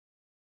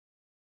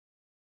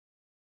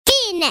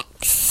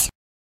next.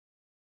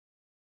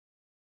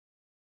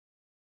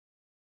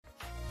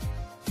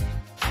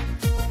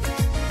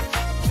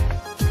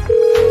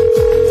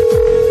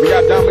 We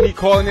got Dominique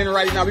calling in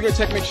right now. We're going to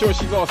check, make sure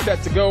she's all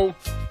set to go.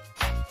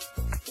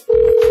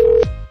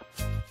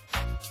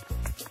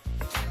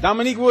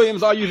 Dominique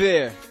Williams, are you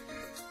there?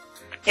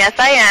 Yes,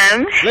 I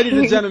am. Ladies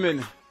and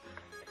gentlemen,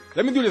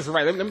 let me do this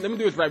right. Let me do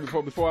this right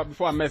before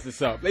I mess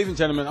this up. Ladies and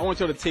gentlemen, I want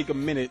you to take a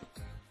minute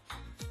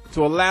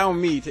to allow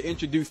me to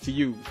introduce to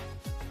you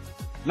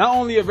not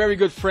only a very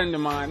good friend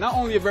of mine, not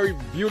only a very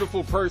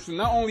beautiful person,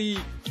 not only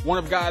one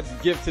of God's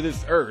gifts to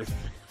this earth,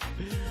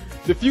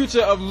 the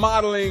future of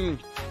modeling,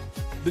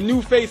 the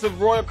new face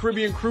of Royal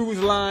Caribbean Cruise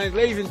Lines.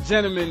 Ladies and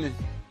gentlemen,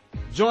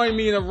 join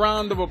me in a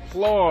round of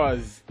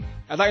applause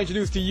as I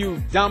introduce to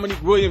you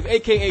Dominique Williams,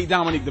 a.k.a.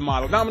 Dominique the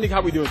Model. Dominique,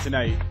 how we doing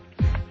tonight?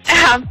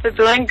 I'm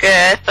doing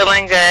good,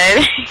 feeling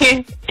good.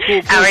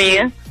 Cool. How are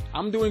you?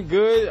 I'm doing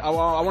good. I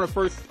want to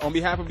first, on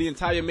behalf of the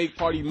entire Make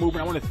Party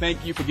movement, I want to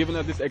thank you for giving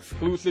us this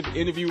exclusive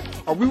interview.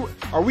 Are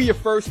we your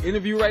first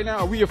interview right now?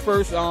 Are we your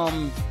first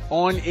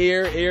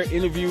on-air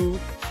interview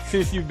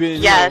since you've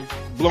been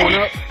blown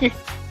up?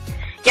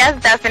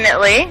 Yes,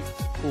 definitely.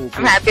 Cool.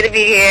 I'm happy to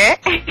be here.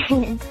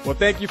 Well,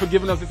 thank you for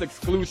giving us this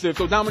exclusive.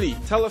 So, Dominique,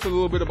 tell us a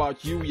little bit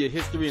about you, your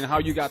history, and how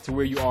you got to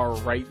where you are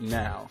right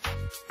now.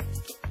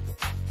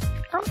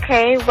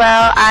 Okay,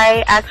 well,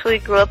 I actually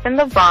grew up in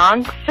the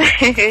Bronx.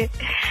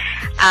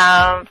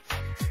 I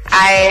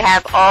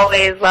have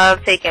always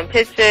loved taking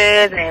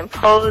pictures and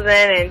posing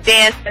and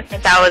dancing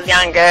since I was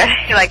younger.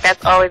 Like,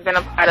 that's always been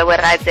a part of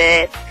what I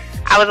did.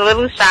 I was a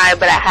little shy,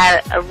 but I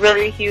had a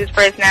really huge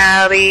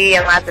personality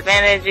and lots of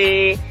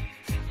energy.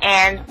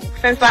 And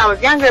since I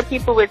was younger,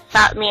 people would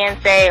stop me and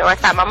say, or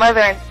stop my mother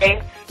and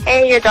say,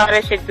 hey, your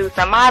daughter should do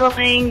some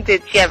modeling.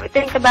 Did she ever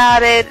think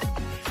about it?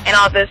 And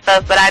all this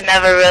stuff. But I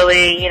never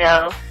really,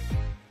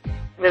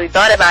 really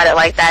thought about it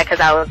like that because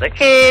I was a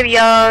kid,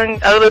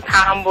 young, a little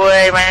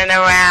tomboy, running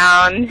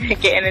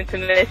around, getting into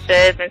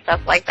mischief and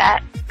stuff like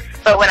that.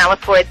 But when I was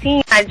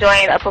 14, I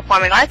joined a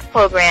performing arts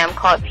program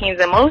called Teens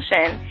in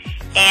Motion.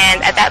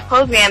 And at that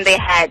program, they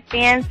had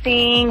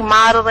dancing,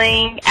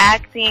 modeling,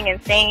 acting,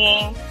 and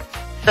singing.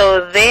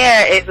 So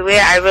there is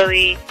where I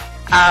really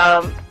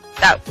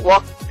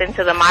walked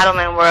into the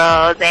modeling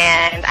world,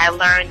 and I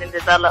learned and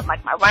developed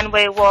like my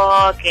runway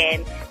walk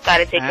and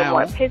started taking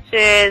more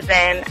pictures.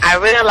 And I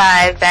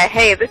realized that,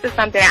 hey, this is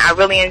something that I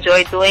really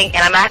enjoy doing,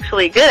 and I'm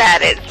actually good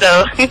at it.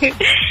 So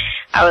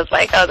I was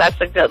like, oh, that's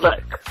a good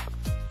look.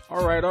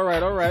 All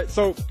right.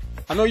 So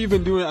I know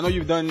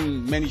you've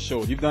done many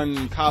shows. You've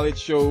done college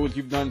shows,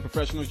 you've done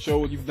professional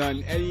shows, you've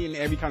done any and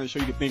every kind of show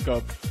you could think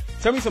of.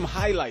 Tell me some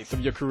highlights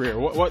of your career.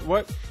 What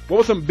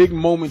were some big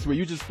moments where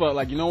you just felt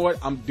like, you know what,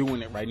 I'm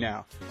doing it right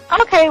now?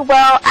 Okay,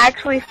 well,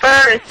 actually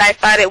first I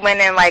started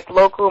winning like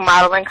local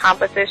modeling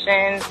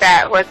competitions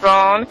that were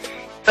thrown.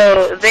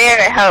 So there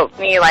it helped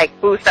me like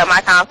boost up my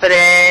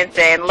confidence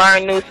and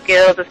learn new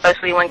skills,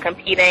 especially when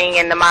competing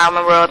in the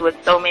modeling world with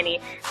so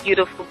many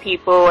beautiful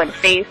people and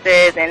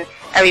faces, and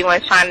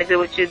everyone's trying to do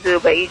what you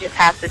do, but you just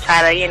have to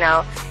try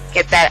to,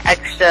 get that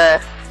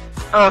extra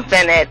oomph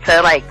in it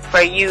to like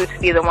for you to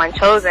be the one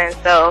chosen.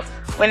 So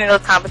winning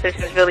those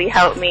competitions really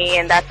helped me,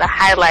 and that's a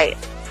highlight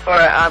for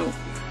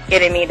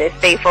getting me to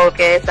stay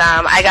focused.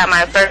 I got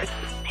my first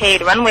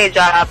paid runway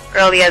job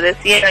earlier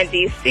this year in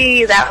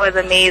DC. That was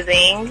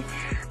amazing.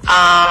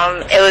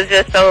 It was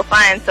just so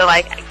fun to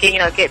like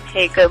get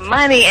paid good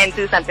money and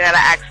do something that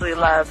I actually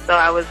love. So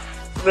I was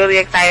really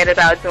excited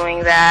about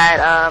doing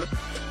that.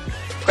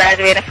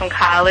 Graduated from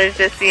college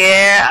this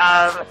year.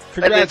 Was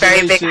a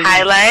very big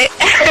highlight.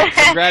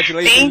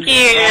 Congratulations. Thank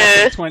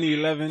you.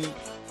 2011.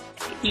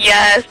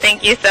 Yes,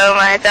 thank you so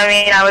much. I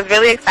mean, I was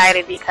really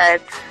excited because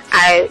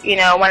I,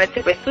 wanted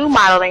to pursue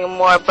modeling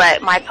more,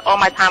 but all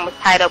my time was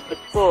tied up with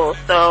school.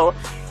 So,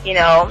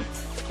 now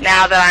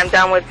that I'm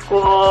done with school,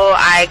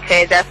 I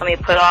could definitely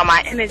put all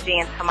my energy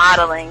into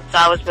modeling. So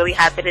I was really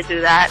happy to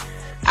do that.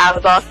 I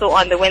was also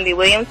on the Wendy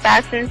Williams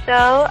fashion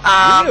show.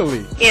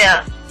 Really?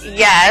 Yes.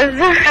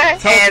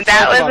 And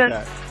that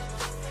was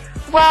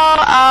well,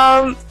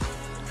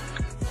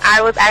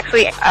 I was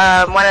actually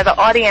one of the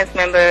audience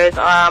members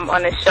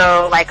on the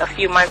show like a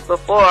few months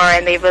before,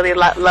 and they really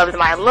loved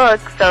my look,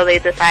 so they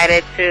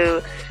decided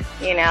to,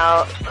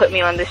 put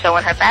me on the show,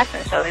 on her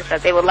fashion show. They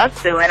said they would love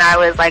to, and I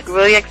was like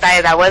really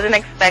excited. I wasn't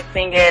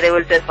expecting it. It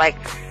was just like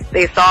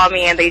they saw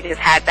me and they just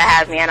had to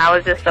have me, and I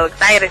was just so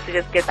excited to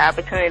just get the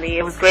opportunity.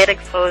 It was great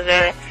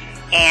exposure,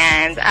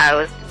 and I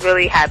was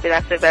really happy.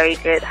 That's a very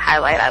good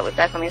highlight, I would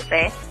definitely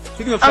say.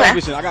 Speaking of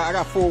television, I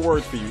got 4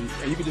 words for you,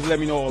 and you can just let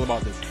me know all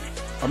about this.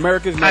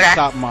 America's Next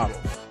Top Model.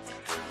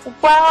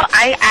 Well,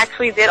 I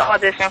actually did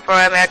audition for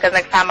America's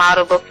Next Top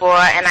Model before,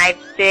 and I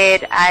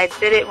did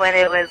it when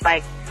it was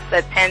like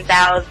the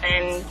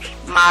 10,000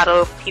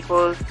 model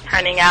people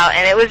turning out,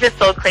 and it was just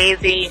so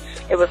crazy.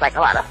 It was like a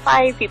lot of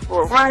fights, people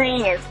were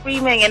running and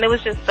screaming, and it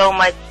was just so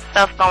much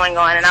stuff going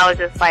on, and I was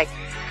just like,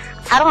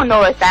 I don't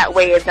know if that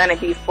way is going to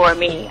be for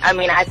me. I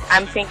mean,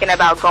 I'm thinking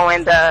about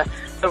going the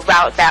the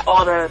route that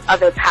all the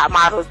other top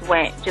models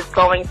went, just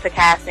going to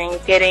casting,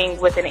 getting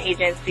with an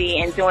agency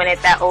and doing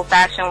it that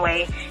old-fashioned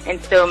way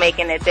and still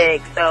making it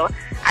big. So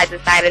I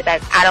decided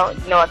that I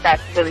don't know if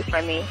that's really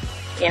for me.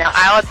 You know,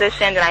 I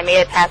auditioned and I made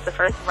it past the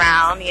first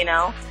round, you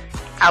know.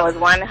 I was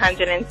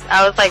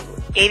like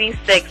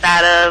 86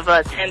 out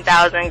of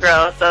 10,000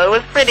 girls, so it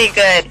was pretty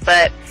good,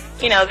 but,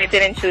 you know, they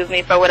didn't choose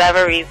me for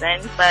whatever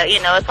reason. But,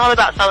 you know, it's all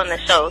about selling the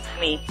show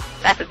to me.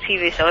 That's a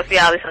TV show. It's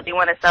reality show. They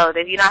want to sell it.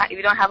 If you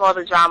don't have all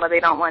the drama,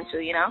 they don't want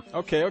to, you know?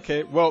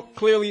 Okay. Well,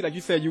 clearly, like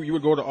you said, you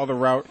would go the other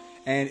route,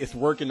 and it's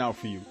working out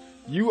for you.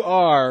 You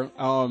are,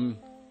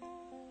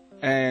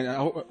 and I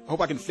hope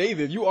I can say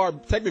this, you are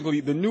technically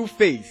the new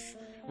face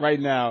right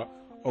now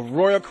of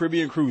Royal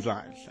Caribbean Cruise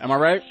Lines. Am I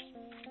right?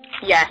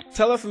 Yes.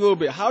 Tell us a little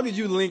bit. How did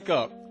you link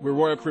up with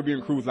Royal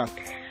Caribbean Cruise Lines?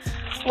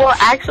 Well,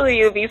 actually,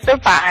 you'll be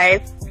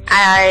surprised.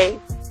 I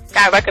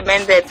got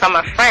recommended from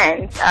a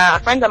friend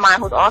of mine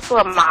who's also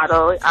a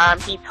model.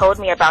 He told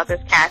me about this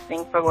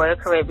casting for Royal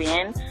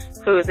Caribbean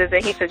Cruises,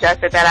 and he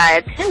suggested that I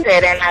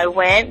attended, and I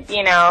went,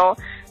 you know,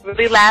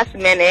 really last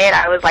minute.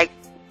 I was like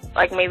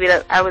maybe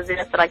I was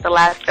there for like the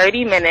last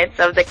 30 minutes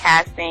of the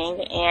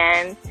casting,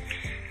 and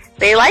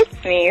they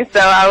liked me, so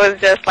I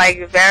was just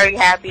like very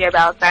happy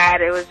about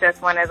that. It was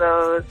just one of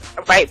those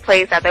right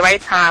place at the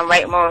right time,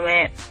 right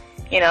moment,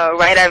 you know,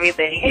 right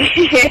everything,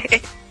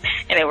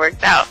 and it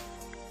worked out.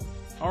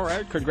 All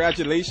right,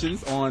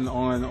 congratulations on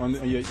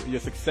your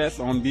success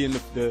on being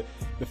the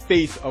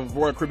face of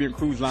Royal Caribbean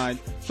Cruise Line.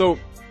 So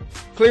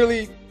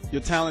clearly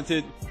you're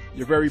talented,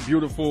 you're very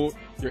beautiful,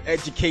 you're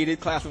educated,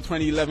 class of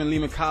 2011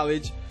 Lehman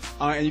College.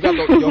 And you got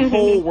your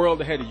whole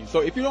world ahead of you. So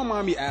if you don't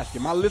mind me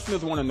asking, my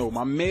listeners want to know,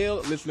 my male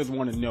listeners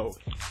want to know,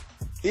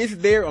 is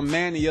there a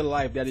man in your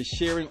life that is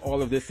sharing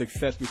all of this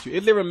success with you?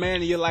 Is there a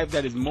man in your life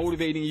that is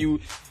motivating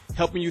you,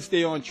 helping you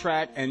stay on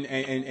track, and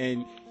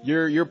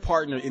your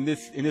partner in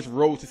this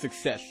road to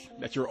success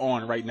that you're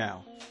on right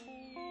now?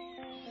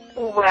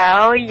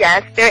 Well,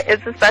 yes, there is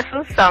a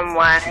special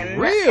someone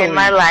in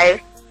my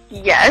life,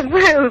 yes,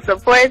 who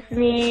supports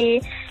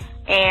me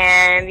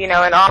and, you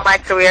know, in all my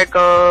career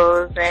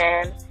goals,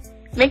 and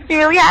makes me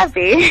really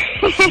happy.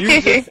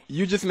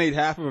 you just made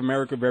half of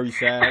America very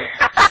sad.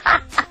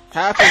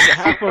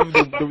 half of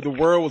the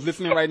world was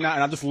listening right now,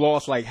 and I just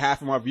lost like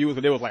half of my viewers,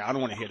 but they was like, I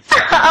don't want to hear this.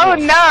 Oh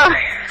no.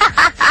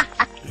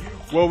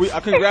 Well, I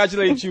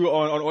congratulate you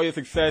on all your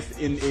success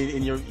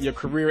in your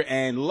career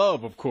and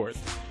love, of course.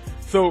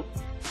 So,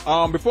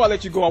 before I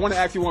let you go, I want to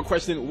ask you one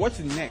question. What's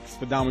next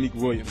for Dominique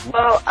Williams?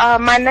 Well,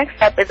 my next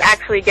step is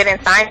actually getting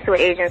signed to an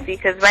agency,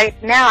 because right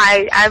now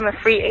I'm a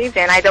free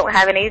agent. I don't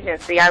have an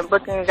agency. I'm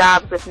booking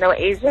jobs with no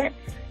agent,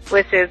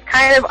 which is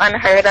kind of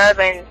unheard of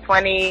in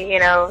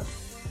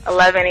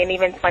 2011 and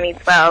even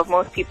 2012.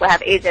 Most people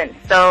have agents.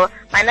 So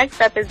my next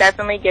step is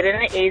definitely getting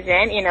an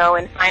agent, you know,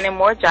 and finding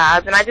more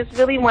jobs. And I just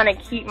really want to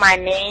keep my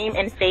name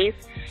and face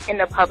in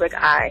the public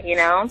eye, you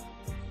know.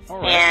 All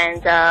right.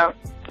 And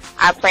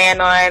I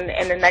plan on,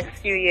 in the next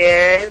few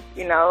years,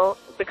 you know,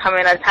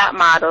 becoming a top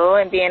model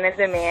and being in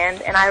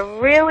demand. And I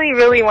really,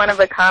 really want to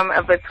become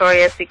a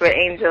Victoria's Secret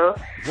angel.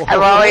 Whoa. I've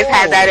always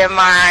had that in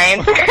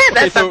mind.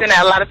 That's something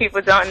that a lot of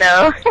people don't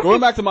know. Going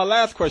back to my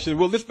last question,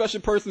 will this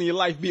special person in your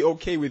life be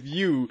okay with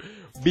you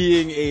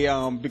being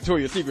a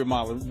Victoria's Secret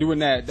model, doing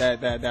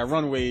that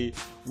runway,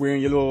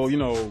 wearing your little, you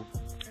know,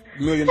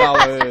 $1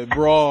 million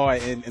bra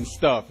and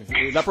stuff?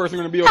 Is that person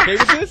going to be okay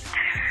with this?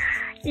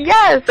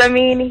 Yes, I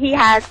mean, he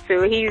has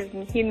to.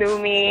 He knew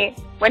me.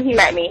 When he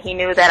met me, he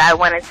knew that I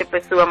wanted to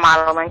pursue a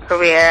modeling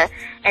career.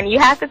 And you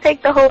have to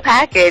take the whole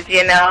package,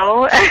 you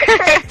know.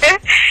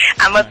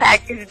 I'm a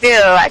package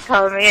deal. I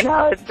told him, you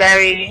know,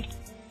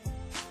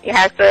 you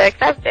have to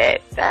accept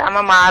it. That I'm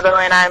a model,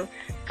 and I'm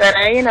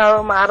gonna, you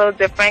know, model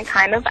different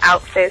kind of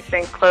outfits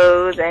and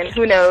clothes, and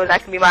who knows, I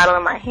could be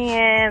modeling my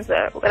hands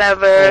or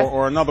whatever.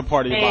 Or another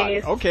part of your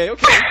body. Okay. All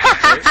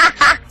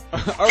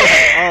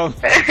right.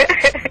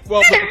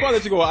 Well, before I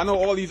let you go, I know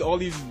all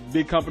these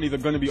big companies are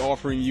going to be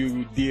offering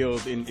you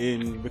deals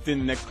within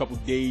the next couple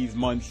of days,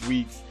 months,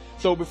 weeks.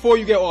 So before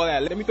you get all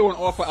that, let me throw an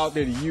offer out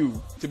there to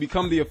you to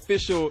become the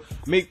official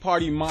Make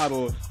Party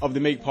model of the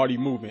Make Party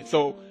movement.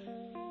 So,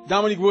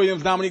 Dominique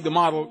Williams, Dominique the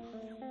model,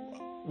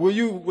 will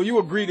you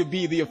agree to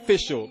be the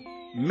official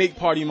Make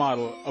Party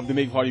model of the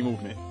Make Party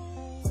movement?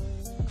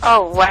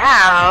 Oh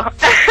wow!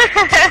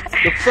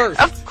 The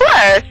first. Of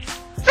course.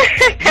 You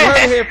heard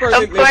it here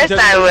first. Of course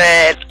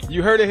I would.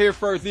 You heard it here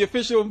first. The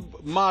official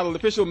model, the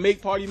official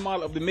Make Party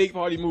model of the Make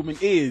Party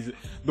movement is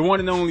the one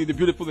and only, the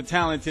beautiful, the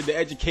talented, the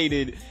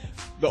educated,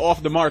 the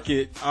off the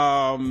market,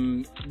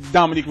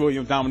 Dominique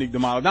Williams, Dominique the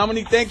model.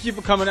 Dominique, thank you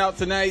for coming out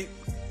tonight.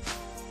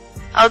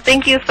 Oh,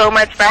 thank you so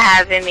much for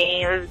having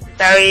me. I was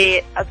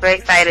very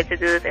excited to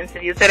do this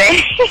interview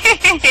today.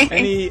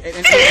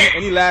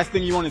 Any last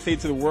thing you want to say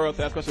to the world,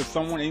 to ask question to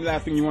someone? Any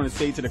last thing you want to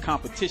say to the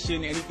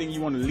competition? Anything you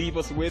want to leave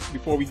us with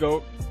before we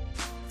go?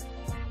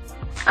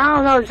 I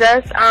don't know,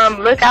 just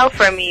look out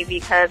for me,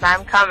 because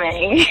I'm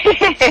coming.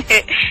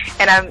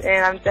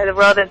 and the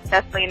world has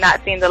definitely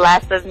not seen the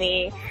last of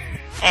me.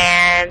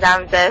 And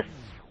I'm just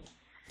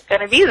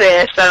gonna be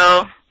there.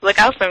 So look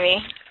out for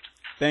me.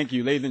 Thank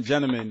you, ladies and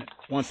gentlemen.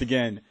 Once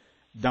again,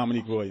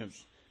 Dominique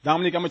Williams.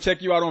 Dominique, I'm gonna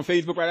check you out on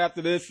Facebook right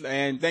after this,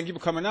 and thank you for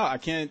coming out. I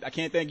can't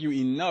thank you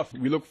enough.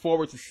 We look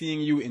forward to seeing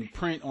you in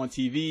print on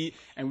TV,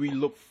 and we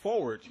look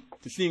forward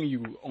to seeing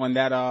you on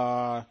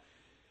that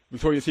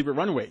Victoria's Secret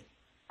runway.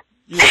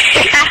 You know,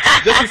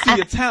 just to see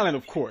your talent,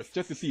 of course.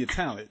 Just to see your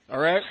talent. All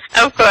right.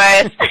 Of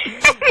course.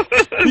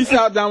 Peace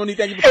out, Dominique.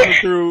 Thank you for coming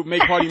through.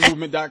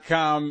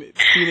 MakePartyMovement.com.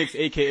 Phoenix,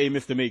 aka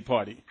Mr. Make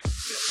Party.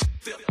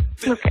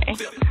 Okay.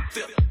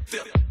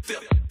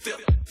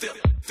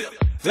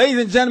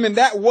 Ladies and gentlemen,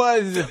 that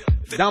was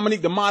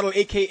Dominique the model,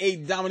 aka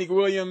Dominique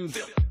Williams.